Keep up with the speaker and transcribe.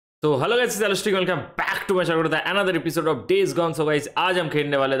तो hello guys, it's Alostic, welcome back to my channel with another episode of days gone. So guys, आज हम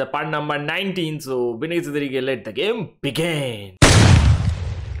खेलने वाले थे पार्ट नंबर 19। सो बिना किसी तरीके let the game begin.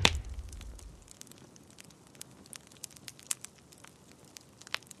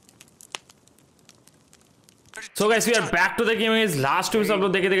 So guys, we are back to the game. इस last में सब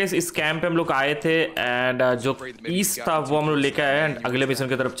लोग देखे थे गाइस, इस कैंप पे हम लोग आए थे एंड जो ईस्ट था वो हम लोग लेकर आए एंड अगले मिशन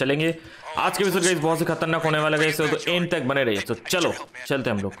की तरफ चलेंगे। आज के मिशन गाइस बहुत से खतरनाक होने वाला गाइस, तो एंड तक बने रहिए। तो चलो चलते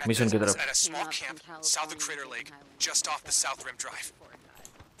हैं हम लोग मिशन की तरफ।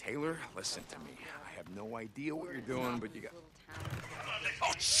 Taylor, listen to me. I have no idea what you're doing, but you got...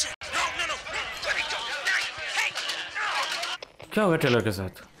 Oh, shit! No! Let me go! Hey! क्या होगा टेलर के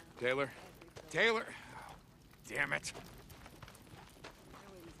साथ? Taylor! Oh, damn it!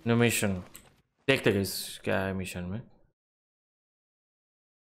 Know mission देखते गाइस क्या है मिशन में।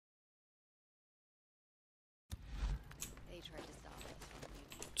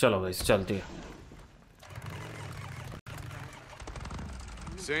 चलो गाइस चलते हैं।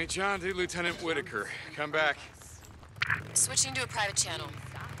 St. John to Lieutenant Whitaker. Come back. Switching to a private channel.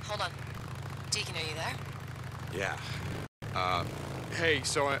 Hold on. Deacon, are you there? Yeah. Hey,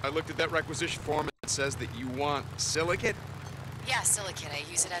 so I looked at that requisition form. It says that you want silicate? Yeah, silicate. I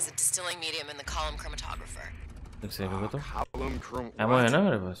use it as a distilling medium in the column chromatographer. Column chrom... Ammo है ना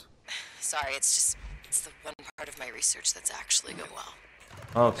मेरे पास? Sorry, it's the one part of my research that's actually going well.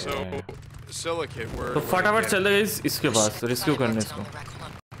 Okay. So, silicate, where... तो फटाफट चल रहे इसके पास rescue करने इसको।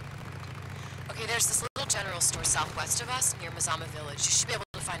 Okay, there's this little general store southwest of us near Mazama Village. You should be able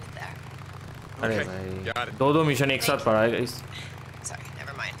to find it there. अरे भाई दो मिशन एक साथ पड़ा है guys. Sorry,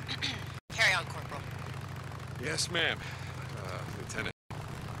 never mind. Carry on, Corporal. Yes, ma'am. Lieutenant.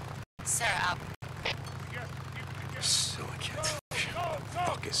 Sarah, out. Silicate.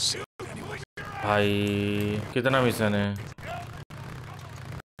 Fuck is silicate anyway? भाई कितना mission है?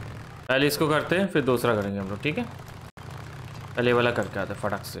 पहले इसको करते हैं फिर दूसरा करेंगे हम लोग, ठीक है? पहले वाला करके आते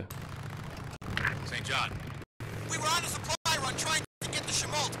फटाक से। St. John. We were on a supply run trying to get the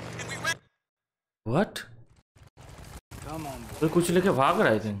Shimolt and we ran... What? तो कुछ लेके भाग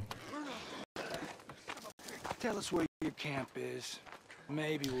रहे थे। Tell us where your camp is.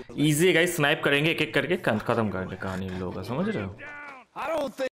 Maybe we'll... Easy guys, snipe करेंगे एक एक करके खत्म करेंगे कहानी लोगों का, समझ रहे हो? I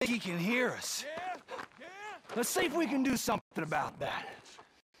don't think he can hear us. Let's see if we can do something about that.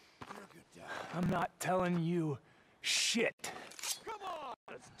 I'm not telling you shit.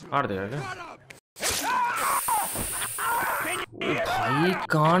 मार देगा क्या? ओ भाई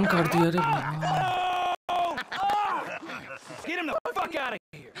कान काट दिया रे भाई। Get him the fuck out of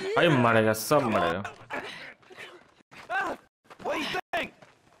here. भाई मरेगा, सब मरेगा। What do you think?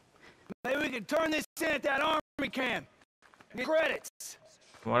 Maybe we can turn this in at that army camp. Get credits.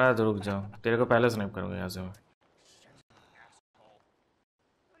 मरा तो रुक जाओ, तेरे को पहले स्नाइप करूंगा यहाँ से मैं।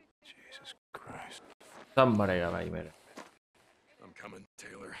 सब मरेगा भाई मेरे। I'm coming,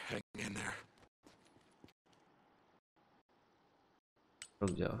 Taylor. Hang in there.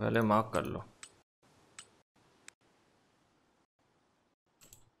 रुक जाओ, पहले मार्क कर लो।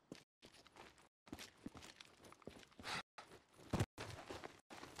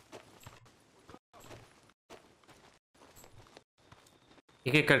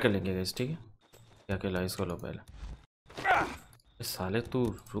 एक एक करके लेंगे गाइस, ठीक है? क्या अकेला इसको लो पहले। साले तू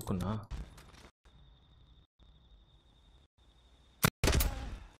रुक ना।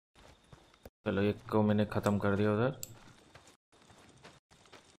 चलो एक को मैंने खत्म कर दिया उधर।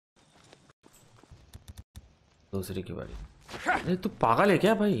 दूसरी की बारी। अरे तू पागल है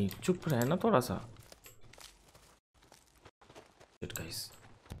क्या भाई? चुप रहे ना थोड़ा सा। शिट गाइस,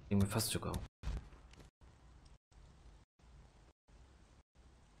 मैं फंस चुका हूँ।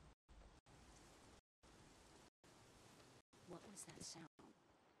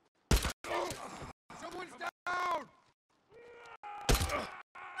 Someone's down!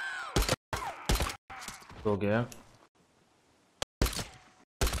 हो गया,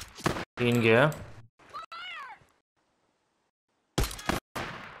 3 गया।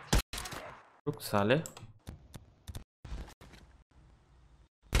 रुक साले।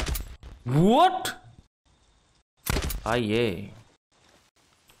 What? आइए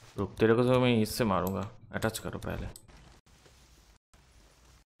रुक, तेरे को तो मैं इससे मारूंगा। अटैच करो पहले।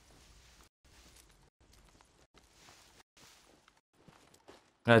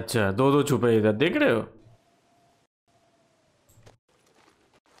 अच्छा दो छुपे इधर, देख रहे हो?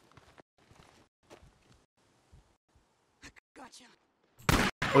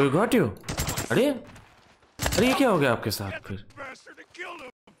 Oh, you got you? अरे ये क्या हो गया आपके साथ फिर?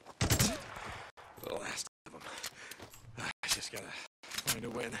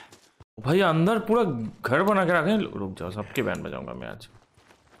 भाई अंदर पूरा घर बना के रखे। रुक जाओ, सबके बैंड बजाऊंगा मैं आज।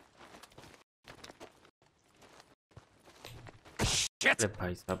 अरे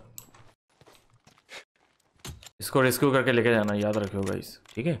भाई साहब, इसको रेस्क्यू करके लेके जाना, याद रखियो गाइस,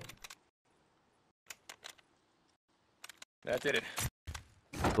 ठीक है? That did it.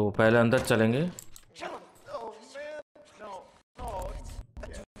 तो पहले अंदर चलेंगे।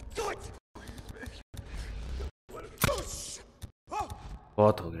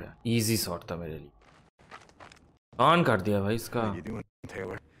 बहुत हो गया, इजी शॉट था मेरे लिए। ऑन कर दिया भाई इसका। How you doing,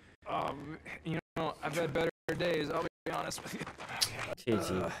 Taylor? You know, I've had better days, I'll be honest with you.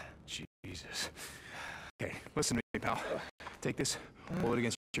 Jesus. Okay, listen to me, pal. Take this, hold it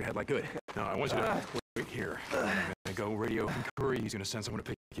against your head like good. No, I want you to wait here. I'm gonna go radio Curry. He's gonna send someone to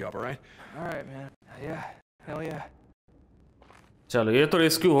pick you up, all right? All right, man. Yeah, hell yeah. चलो ये तो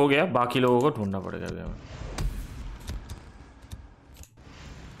rescue हो गया, बाकी लोगों को ढूंढना पड़ेगा अभी हमें।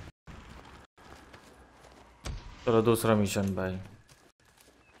 चलो दूसरा मिशन भाई।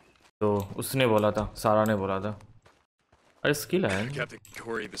 तो उसने बोला था, सारा ने बोला था। अरे स्किल है। Captain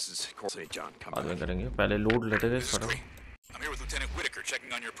Corey, this is Kolkata St. John. Come बाद में on. करेंगे, पहले लोड लेते थे This is फटाफट। Green. I'm here with Lieutenant Whitaker,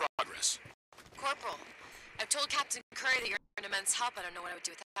 checking on your progress. Corporal, I've told Captain Curry that you're an immense help. I don't know what I would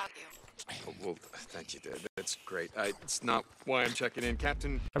do without you. Oh, well, thank you, Dad. That's great. It's not why I'm checking in,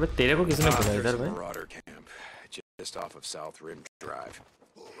 Captain. अबे तेरे को किसने बोला There's इधर a भाई? marauder camp just off of South Rim Drive.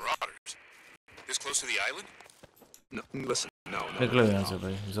 Marauders. This close to the island? No, listen, no. निकलो यहाँ से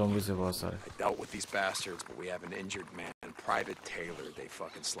भाई, ज़ॉम्बी से बहुत सारे। I dealt with these bastards, but we have an injured man, Private Taylor. They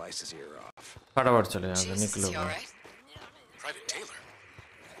fucking slice his ear off. फटाफट चले यहाँ से, Jesus, is निकलो he all भाई। right? Private Taylor?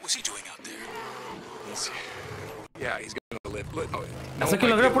 What was he doing out there? Yeah, he's gonna live. ऐसा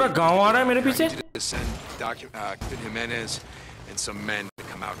क्यों लग रहा है पूरा गांव आ रहा है मेरे पीछे? To send Captain Jimenez and some men to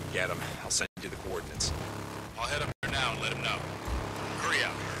come out and get him. I'll send you the coordinates. I'll head up there now and let him know. Hurry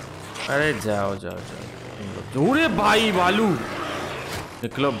out. अरे जाओ जाओ जाओ। अरे भाई बालू,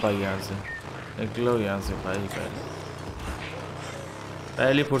 निकलो भाई यहाँ से, निकलो यहाँ से भाई।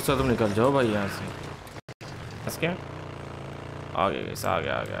 पहली फुर्सत तुम निकल जाओ भाई यहाँ से। बस क्या? आगे गए, आगे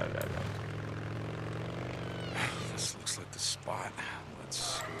आगे आगे आगे। This looks like the spot. Let's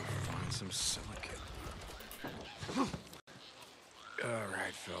go find some silicate. All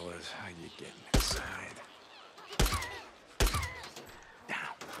right, fellas, how you getting inside?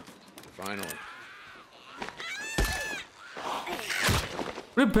 Finally.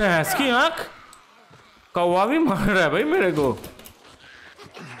 अरे भैंस की आँख, कौवा भी मार रहा है भाई मेरे को।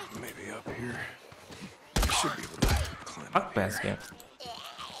 Maybe up here. Should be able to climb हट भैंस के,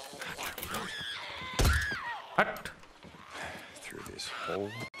 हट। through this hole.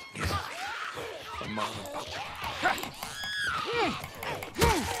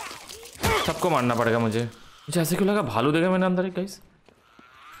 सबको मारना पड़ेगा मुझे। मुझे ऐसे क्यों लगा भालू देगा मैंने अंदर ही गाइस।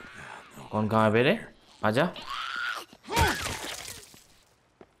 कौन कहाँ है बे रे? आजा।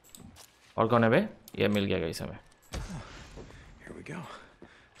 और कौन है बे? ये मिल गया गाइस हमें। Here we go.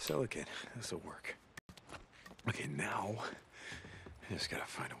 Silicate. This will work. Okay, now I just gotta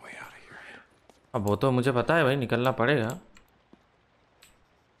find a way out of here. अब वो तो मुझे पता है भाई, निकलना पड़ेगा।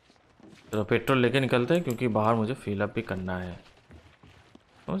 चलो पेट्रोल लेके निकलते हैं, क्योंकि बाहर मुझे फिल अप भी करना है।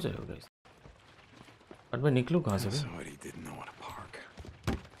 समझ रहे हो गाइस? और मैं निकलूँ कहाँ से भाई? Somebody didn't know how to park.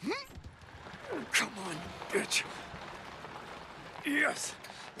 Come on, bitch. Yes.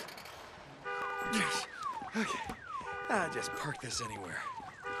 Yes. Okay. I'll just park this anywhere.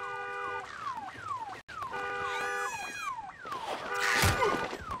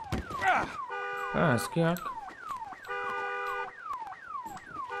 हाँ इसकी आँख।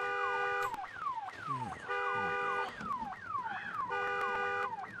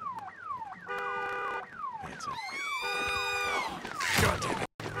 That's it. God damn it.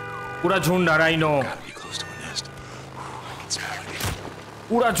 पूरा झुंड आ रहा है, no Gotta be close to a nest. I can smell it.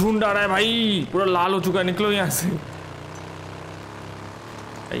 पूरा झुंड आ रहा है भाई, पूरा लाल हो चुका है। निकलो यहाँ से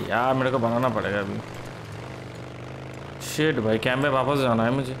भाई यार, मेरे को बनाना पड़ेगा अभी। शिट भाई, कैंप में वापस जाना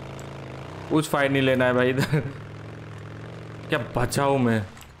है मुझे। कुछ फाइट नहीं लेना है भाई इधर। क्या बचाऊँ मैं?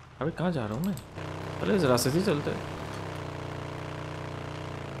 अभी कहाँ जा रहा हूँ मैं? पहले इस रास्ते से चलते हैं।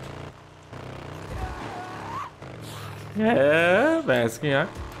 भैंस की आँख।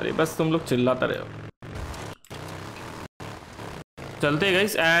 अरे बस तुम लोग चिल्लाते रहे हो। चलते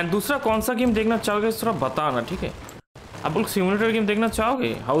गाइस। एंड दूसरा कौन सा गेम देखना चाहोगे थोड़ा बताना, ठीक है? आप लोग सिमुलेटर गेम देखना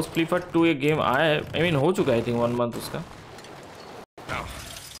चाहोगे? हाउस फ्लिपर 2 एक गेम आया है, आई मीन हो चुका है आई थिंक 1 मंथ उसका।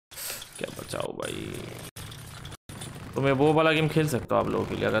 क्या बचाओ भाई, तो मैं वो वाला गेम खेल सकता हूँ आप लोगों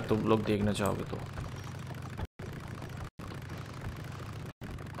के लिए, अगर तुम लोग देखना चाहोगे तो।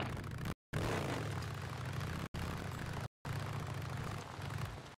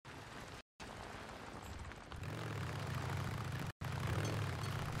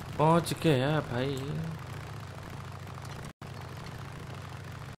 पहुंच गया भाई।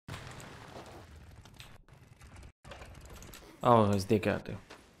 आओ गाइस देख के आते हैं।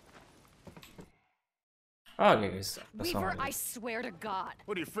 आगे guys. Weaver, I swear to God.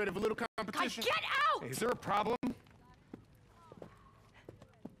 What, are you afraid of a little competition? Get out! Hey, is there a problem?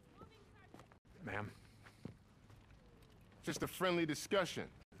 Ma'am? Just a friendly discussion,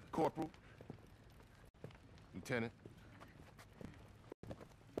 Corporal. Lieutenant.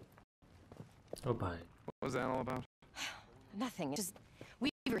 ओ भाई। What was that all about? Nothing. Just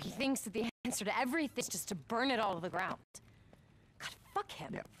Weaver. He thinks that the answer to everything is just to burn it all to the ground. God, fuck him.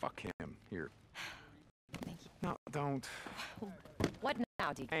 Yeah, fuck him. Here. Thank you. No, don't. What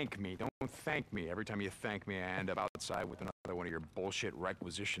now, Deacon? Thank me. Don't thank me. Every time you thank me, I end up outside with another one of your bullshit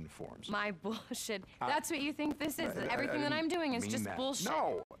requisition forms. My bullshit. That's what you think this is? That everything that I'm doing is just bullshit?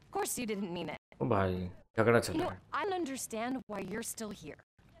 No! Of course you didn't mean it. ओ भाई झगड़ा चल You know, रहा है। I don't understand why you're still here.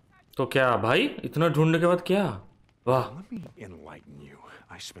 तो क्या भाई इतना ढूंढने के बाद क्या? वाह। Let me enlighten you.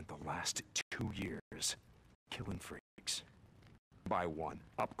 I spent the last 2 years killing freaks. By one,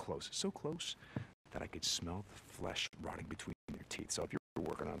 up close. So close that I could smell the flesh rotting between their teeth. So if you're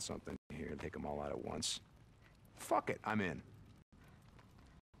working on something here, take them all out at once. Fuck it, I'm in.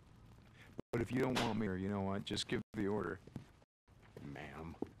 But if you don't want me, or you know what, just give the order.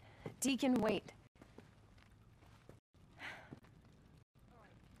 Ma'am. Deacon, wait.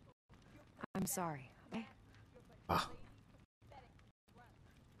 I'm sorry. Okay? वाह।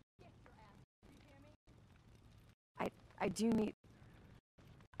 I do need...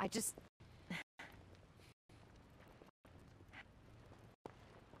 I just...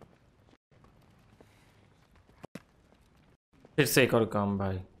 फिर से एक और काम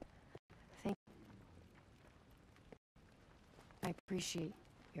भाई। I appreciate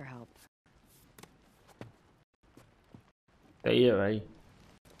your help. सही है भाई।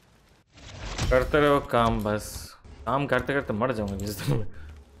 करते रहो काम बस। काम करते करते मर जाऊंगा जिस दिन में।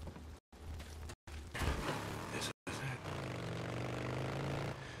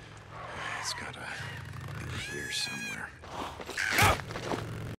 It's gotta be here somewhere.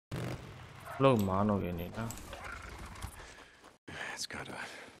 लोग मानोगे नहीं ना। It's gotta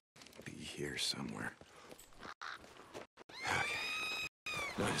be here somewhere. Okay.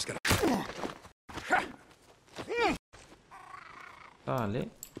 No, I just gotta. साले।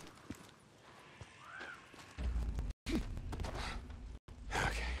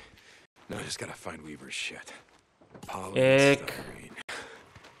 Okay. No, I just gotta find Weaver's shit. एक।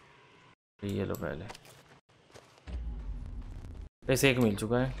 ये लो पहले। ऐसे एक मिल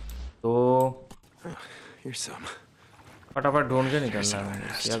चुका है। तो Here's some. फटाफट ढूंढ के निकलना है,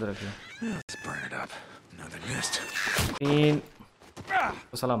 याद रखिए। Let's burn it up. Another nest. 3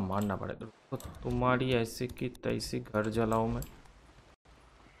 तो साला मारना पड़ेगा। तो तुम्हारी ऐसे की तैसी घर जलाऊं मैं।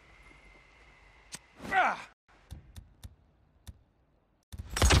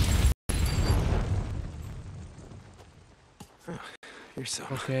 Here's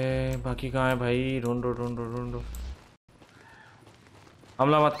some. ओके बाकी कहाँ है भाई? ढूंढो ढूंढो ढूंढो।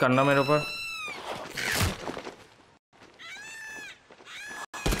 हमला मत करना मेरे ऊपर।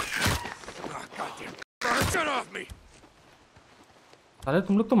 अरे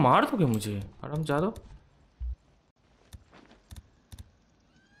तुम लोग तो मार दोगे मुझे। आराम जा दो।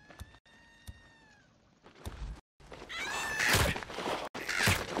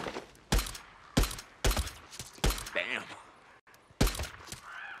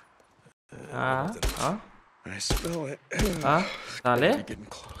 I smell it. साले Getting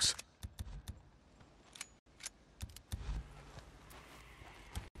close.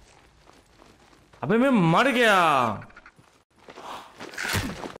 अबे मैं मर गया।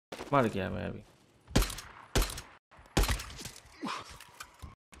 मर गया मैं अभी।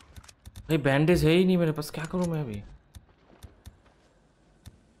 भाई बैंडेज है ही नहीं मेरे पास, क्या करूं मैं अभी?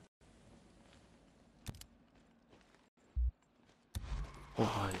 ओ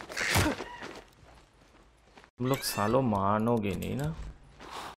भाई तुम लोग सालों मानोगे नहीं ना।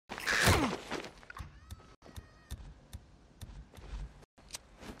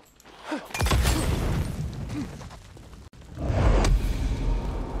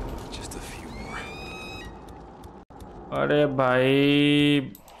 अरे भाई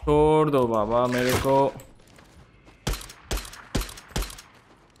छोड़ दो बाबा मेरे को।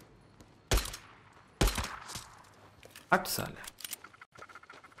 हट साले।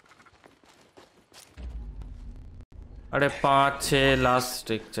 अरे 5-6 लास्ट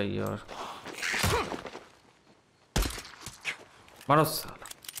स्टिक चाहिए और मारो साला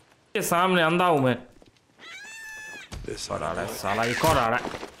के सामने अंधा हूं मैं। और आ रहा है साला, एक और आ रहा है।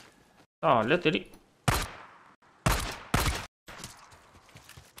 साले तेरी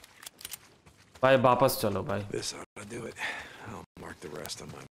भाई वापस चलो भाई। This ought to do it. I'll mark the rest on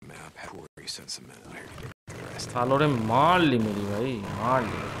my map. Corey sent some men out here to get the rest. सालों ने मार ली मेरी भाई, मार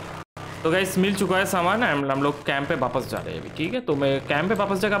ली। तो गाइस मिल चुका है सामान, हम लोग कैंप पे वापस जा रहे हैं अभी, ठीक है? तो मैं कैंप पे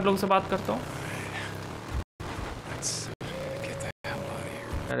वापस जाकर आप लोगों से बात करता हूँ।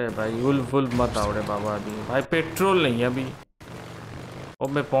 अरे भाई उल मत आओ रे बाबा, अभी भाई पेट्रोल नहीं है अभी। अब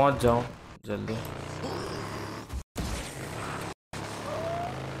मैं पहुंच जाऊं जल्दी।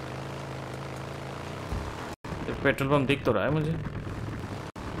 पेट्रोल पंप दिख तो रहा है मुझे।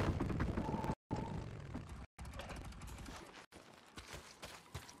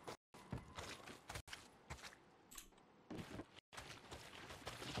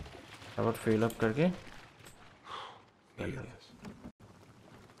 अब फिल अप करके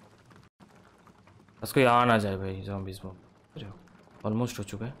बस कोई आ ना जाए भाई। ज़ॉम्बीज़ में ऑलमोस्ट हो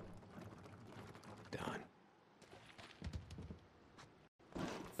चुका है।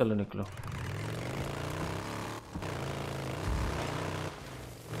 चलो निकलो।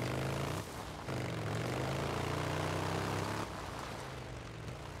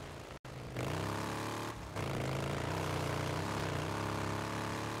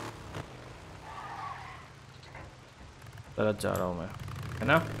 गलत जा रहा हूँ मैं, है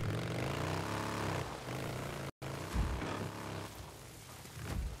ना?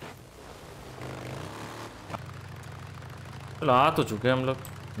 चलो आ तो चुके हैं हम लोग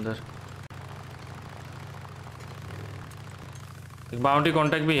अंदर। एक बाउंटी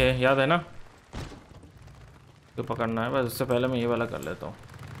कॉन्टैक्ट भी है, याद है ना? तो पकड़ना है, बस उससे पहले मैं ये वाला कर लेता हूँ।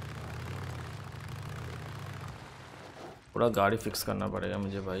 पूरा गाड़ी फिक्स करना पड़ेगा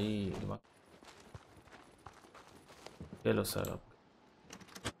मुझे भाई, दिमाग। चलो सर अब।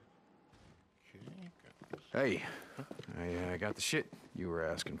 Hey, I got the shit you were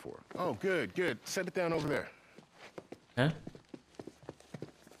asking for. Oh, good, good. Set it down over there. हैं?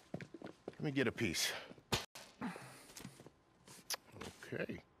 Let me get a piece.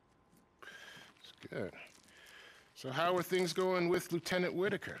 Okay. It's good. So how are things going with Lieutenant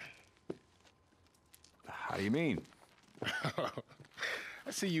Whitaker? How do you mean?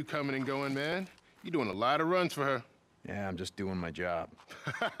 I see you coming and going, man. You're doing a lot of runs for her. Yeah, I'm just doing my job.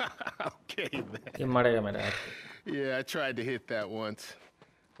 Okay, man. ये मरेगा मेरा। Yeah, I tried to hit that once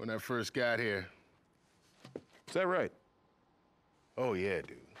when I first got here. Is that right? Oh, yeah,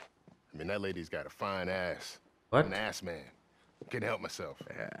 dude. I mean, that lady's got a fine ass. What? An ass man. Can't help myself.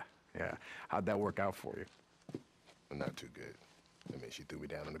 Yeah. How'd that work out for you? Not too good. I mean, she threw me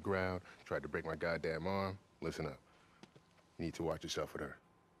down on the ground, tried to break my goddamn arm. Listen up. You need to watch yourself with her.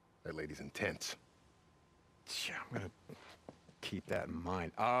 That lady's intense. Yeah, I'm gonna keep that in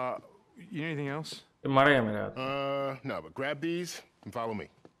mind. You need anything else? ये मरेगा मेरा। No, but grab these and follow me.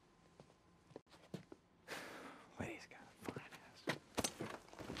 Lady's got a fine ass.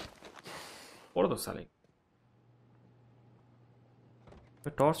 छोड़ दो साले। ये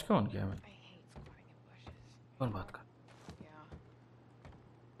torch क्यों on किया मैंने? कौन बात कर?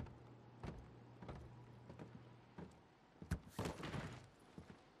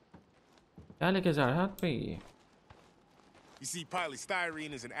 क्या लेके जा रहा है हाथ पे ये? You see,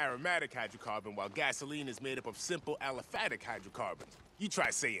 polystyrene is an aromatic hydrocarbon, while gasoline is made up of simple aliphatic hydrocarbons. You try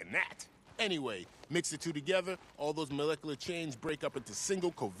saying that. Anyway, mix the two together, all those molecular chains break up into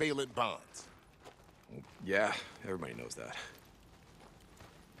single covalent bonds. Yeah, everybody knows that.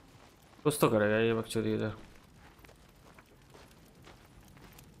 कुछ तो करेगा ये बकचोदी इधर।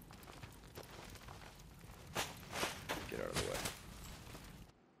 Get out of the way.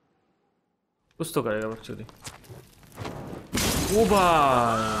 कुछ तो करेगा बकचोदी। ओ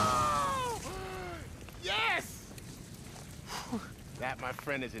भाई। Yes! That, my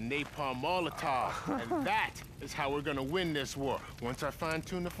friend, is a napalm Molotov. And that is how we're gonna win this war. Once I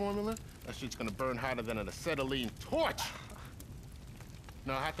fine-tune the formula, that shit's gonna burn hotter than an acetylene torch.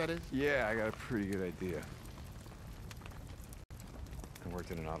 Know how hot that is? Yeah, I got a pretty good idea. I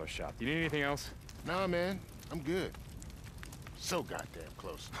worked in an auto shop. You need anything else? Nah, man. I'm good. So goddamn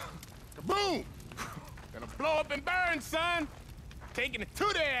close. Kaboom! Gonna blow up and burn, son! Taking it to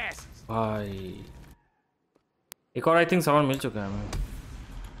their asses! भाई एक और I think सामान मिल चुका है हमें।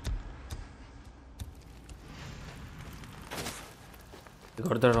 You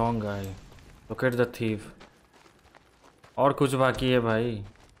got the wrong guy. Locate the thief. और कुछ बाकी है भाई।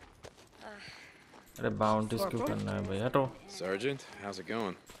 अरे बाउंटीज क्यों करना है भाई? हटो। Sergeant, how's it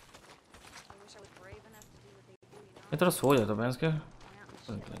going? मैं थोड़ा सो जाता भैंस के।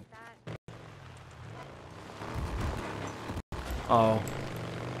 आओ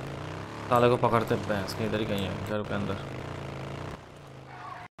साले को पकड़ते भैंस के, इधर ही कहीं है घर के अंदर।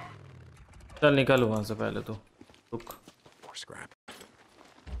 चल निकल वहां से पहले तो रुक।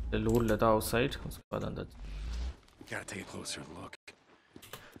 लूट लेता आउटसाइड, उसके बाद अंदर। Gotta take a closer look.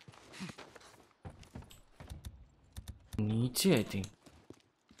 नीचे आई थिंक।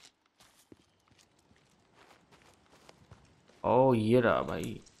 ओ ये रहा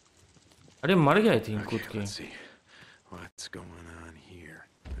भाई। अरे मर गया आई थिंक कूद के। Let's see. What's going on here?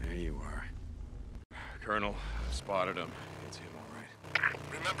 There you are. Colonel, spotted him. It's him, all right.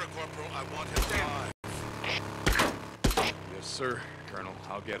 Remember, Corporal, I want him alive. Yes, sir. Colonel,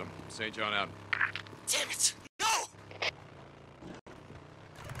 I'll get him. St. John out. Damn it! No!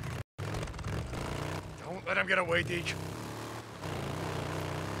 Don't let him get away, Deacon.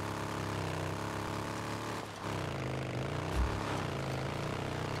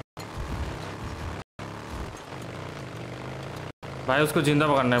 भाई उसको जिंदा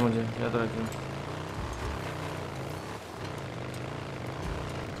पकड़ना है मुझे, याद रखिए।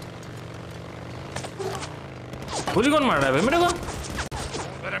 गोली कौन मार रहा है भाई मेरे को?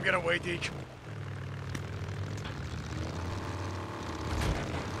 Don't let him get away, Deacon.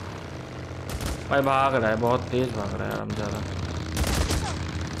 भाई भाग रहा है, बहुत तेज भाग रहा है हम ज़्यादा।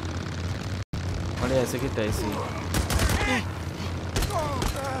 बड़े ऐसे की तैसी।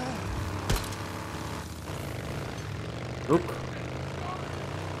 रुक।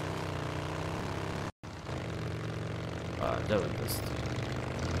 जबरदस्त।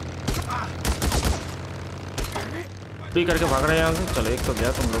 फ्री करके भाग रहे हैं यहाँ से। चलो एक तो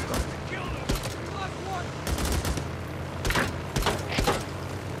गया तुम लोग का।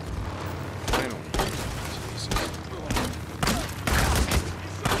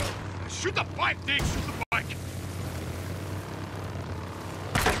 Shoot the bike, Deacon. Shoot the bike.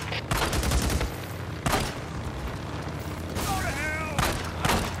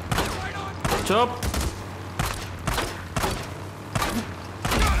 चुप।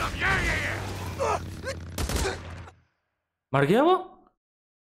 मर गया वो?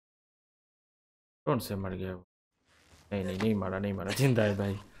 कौन से मर गया वो? नहीं मरा, नहीं मरा, जिंदा है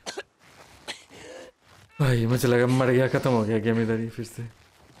भाई। भाई मुझे लगा मर गया, खत्म हो गया गेम इधर ही फिर से।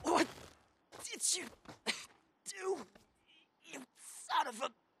 What did you do, you son of a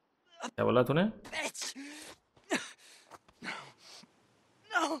क्या बोला तूने? bitch?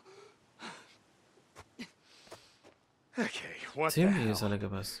 No. Okay, what same the ही है hell? साले के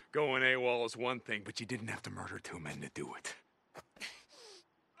पास। Going AWOL is one thing, but you didn't have to murder 2 men to do it.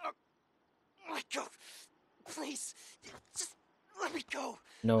 Michael, please, just let me go.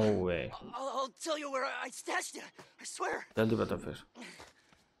 No way। I'll tell you where I stashed it. I swear. जल्दी बता फिर।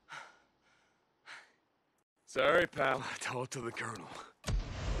 Sorry, pal. Tell it to the Colonel.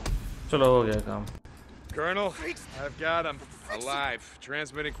 चलो हो गया काम। Colonel, I've got him. Alive.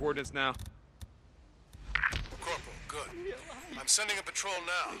 Transmitting coordinates now. Corporal, good. I'm sending a patrol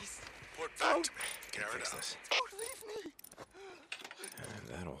now. Report back to me. Carry it out. Don't leave me.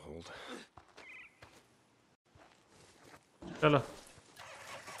 That'll hold. चलो।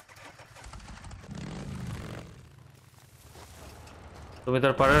 तुम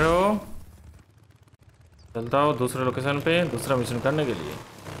इधर पड़े रहो। चलता हो दूसरे लोकेशन पे दूसरा मिशन करने के लिए।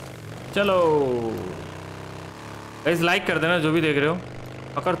 चलो गाइस, लाइक कर देना जो भी देख रहे हो।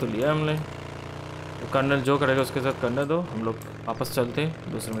 पकड़ तो लिया हमने, तो कर्नल जो करेगा उसके साथ करने दो। हम लोग वापस चलते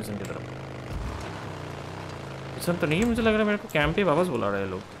हैं दूसरे मिशन की तरफ। मिशन तो नहीं है, मुझे लग रहा है मेरे को कैंप पे वापस बुला रहे हैं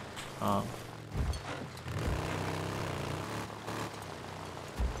लोग। हाँ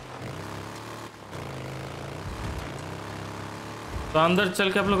तो अंदर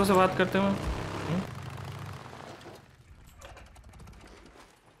चल के आप लोगों से बात करते हैं।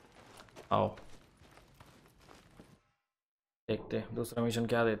 आओ देखते हैं दूसरा मिशन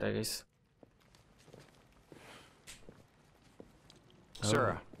क्या देता है guys.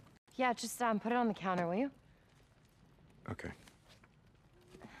 Sarah. Yeah, just put it on the counter, will you? Okay.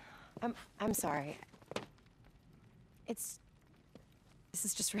 I'm sorry. This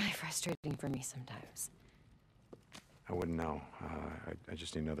is just really frustrating for me sometimes. I wouldn't know. I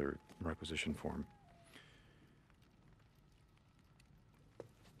just need another requisition form.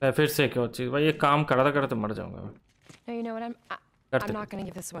 मैं फिर से क्या चीज भाई, ये काम करता करते मर जाऊंगा मैं। No, you know what? I'm not going to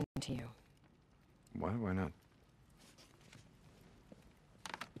give this one to you. Why? Why not?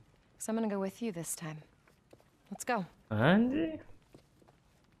 Because I'm going to go with you this time. Let's go. हाँ जी।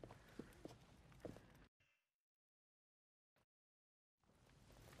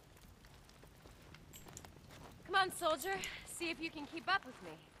 Come on, soldier. See if you can keep up with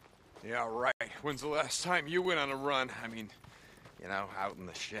me. Yeah, right. When's the last time you went on a run? I mean, you know, out in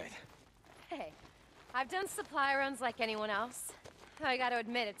the shit. Hey, I've done supply runs like anyone else. I got to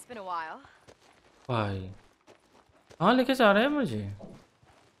admit, it's been a while. भाई हाँ लेके जा रहे हैं मुझे।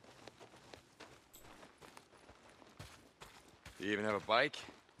 Do you even have a bike?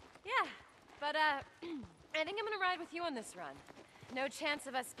 Yeah, but I think I'm going to ride with you on this run. No chance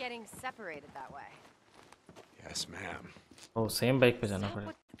of us getting separated that way. Yeah, Yes, ma'am. Oh, same bike पे जाना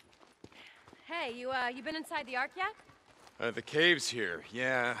पड़ेगा. Hey, you been inside the Ark yet? The cave's here.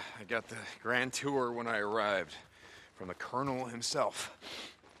 Yeah, I got the grand tour when I arrived. From the Colonel himself.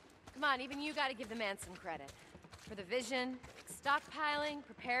 Come on, even you gotta give the man some credit. For the vision, stockpiling,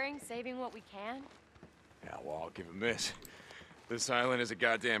 preparing, saving what we can. Yeah, well, I'll give him this. This island is a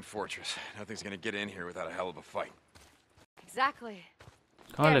goddamn fortress. Nothing's gonna get in here without a hell of a fight. Exactly.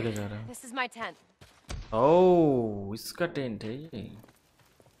 कहाँ लेके जा रहा है? This is my tent. Oh, इसका tent है ये.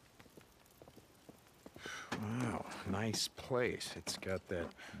 Wow, nice place. It's got that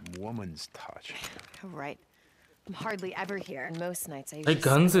woman's touch. Right. I'm hardly ever here, and most nights I Hey, usually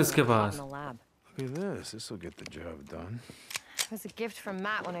guns sit इसके alone pass. in the lab. Look at this. This will get the job done. It was a gift from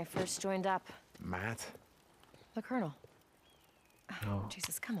Matt when I first joined up. Matt? The Colonel. Oh.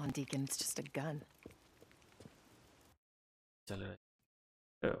 Jesus, come on, Deacon. It's just a gun. चल रहा है.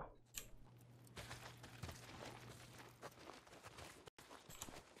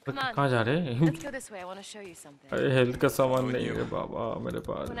 कहाँ जा रहे हैं? Let's go this way. I want to show you something. अरे health का सामान नहीं है बाबा मेरे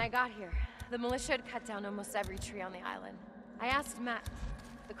पास. When I got here, the militia had cut down almost every tree on the island. I asked Matt,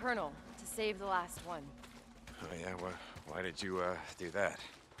 the Colonel, to save the last one. Oh, yeah? Why did you, do that?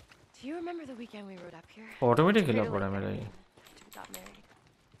 Do you remember the weekend we rode up here? Automatic हिला पड़ा मेरा ये. After we got married.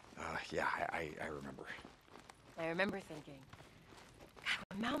 Yeah, I remember. I remember thinking, God,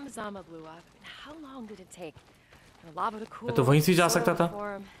 when Mount Mazama blew up, how long did it take for the lava to cool? तो वहीं से जा soil सकता to था.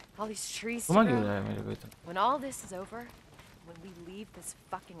 form, all these trees to घुमा क्यों grow? रहा है मेरे को इतना? When all this is over, when we leave this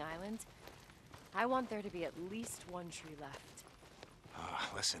fucking island, I want there to be at least one tree left.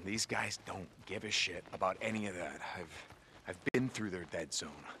 Listen, these guys don't give a shit about any of that. I've been through their dead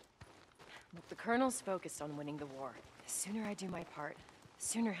zone. Look, the Colonel's focused on winning the war. The sooner I do my part, the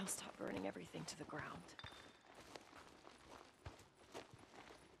sooner he'll stop burning everything to the ground.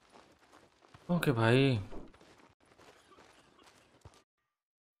 Okay भाई.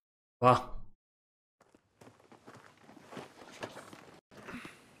 वाह.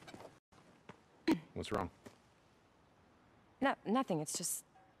 What's wrong? No, nothing. It's just.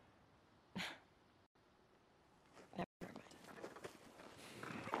 Never mind.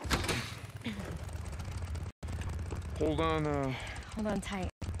 Hold on tight.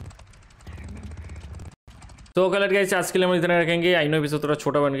 तो गलत गए आज के लिए हम इतना रखेंगे. आई नो एपिसोड थोड़ा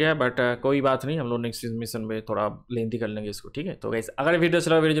छोटा बन गया है बट कोई बात नहीं. हम लोग नेक्स्ट मिशन में थोड़ा लेंथी कर लेंगे इसको. ठीक है. तो गाइस अगर वीडियो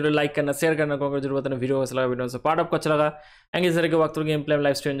अच्छा लगा वीडियो लाइक करना शेयर करना को जरूर बताना. वीडियो अच्छा लगा वीडियो से पार्ट आपको अच्छा लगा एंड इस तरह के वक्त game play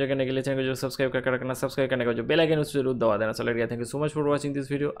live stream enjoy करने के लिए चैनल को जो सब्सक्राइब करके रखना. सब्सक्राइब करने का जो बेल आइकन है उसे जरूर दबा देना. चलो thank you so much for watching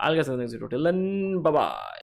this video. I will get something till then bye bye.